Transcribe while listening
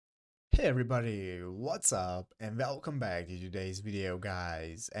Hey everybody, what's up and welcome back to today's video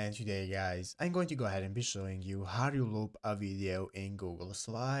guys. And today guys, I'm going to go ahead and be showing you how to loop a video in Google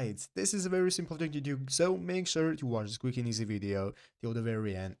Slides. This is a very simple thing to do, so make sure to watch this quick and easy video till the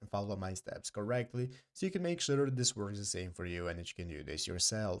very end and follow my steps correctly so you can make sure this works the same for you and that you can do this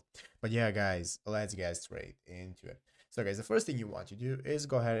yourself. But yeah guys, let's get straight into it. So guys, the first thing you want to do is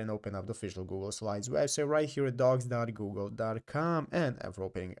go ahead and open up the official Google Slides website right here at docs.google.com, and after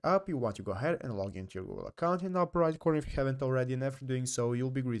opening it up, you want to go ahead and log into your Google account in the upper right corner if you haven't already, and after doing so,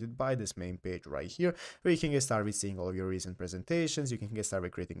 you'll be greeted by this main page right here where you can get started with seeing all of your recent presentations, you can get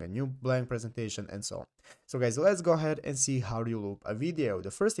started creating a new blank presentation and so on. So guys, let's go ahead and see how do you loop a video.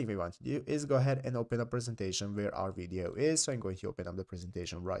 The first thing we want to do is go ahead and open a presentation where our video is. So I'm going to open up the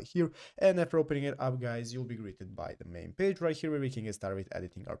presentation right here, and after opening it up guys, you'll be greeted by the main page right here where we can get started with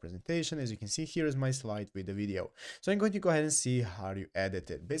editing our presentation. As you can see, here is my slide with the video. So I'm going to go ahead and see how to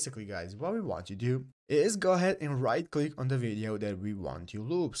edit it. Basically guys, what we want to do is go ahead and right click on the video that we want to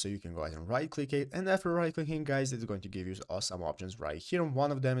loop. So you can go ahead and right click it, and after right clicking guys, it's going to give you some options right here, and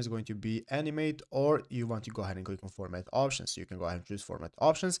one of them is going to be animate, or you want to go ahead and click on format options. So you can go ahead and choose format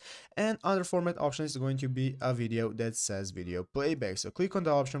options, and other format options is going to be a video that says video playback. So click on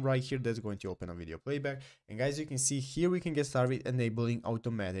the option right here that's going to open a video playback, and guys, you can see here we can get started enabling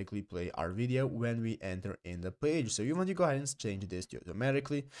automatically play our video when we enter in the page. So you want to go ahead and change this to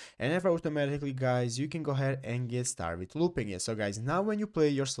automatically, and after automatically guys, you can go ahead and get started with looping it. So guys, now when you play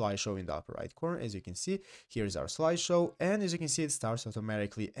your slideshow in the upper right corner, as you can see, here's our slideshow, and as you can see, it starts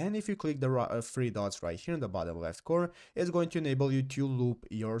automatically, and if you click the three dots right here in the bottom left corner, it's going to enable you to loop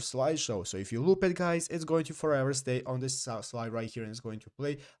your slideshow. So if you loop it guys, it's going to forever stay on this slide right here, and it's going to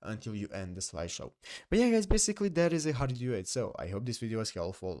play until you end the slideshow. But yeah guys, basically that is how to do it. So I hope this video was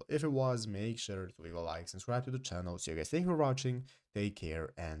helpful. If it was, make sure to leave a like, subscribe to the channel. So you guys, thank you for watching, take care,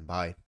 and bye.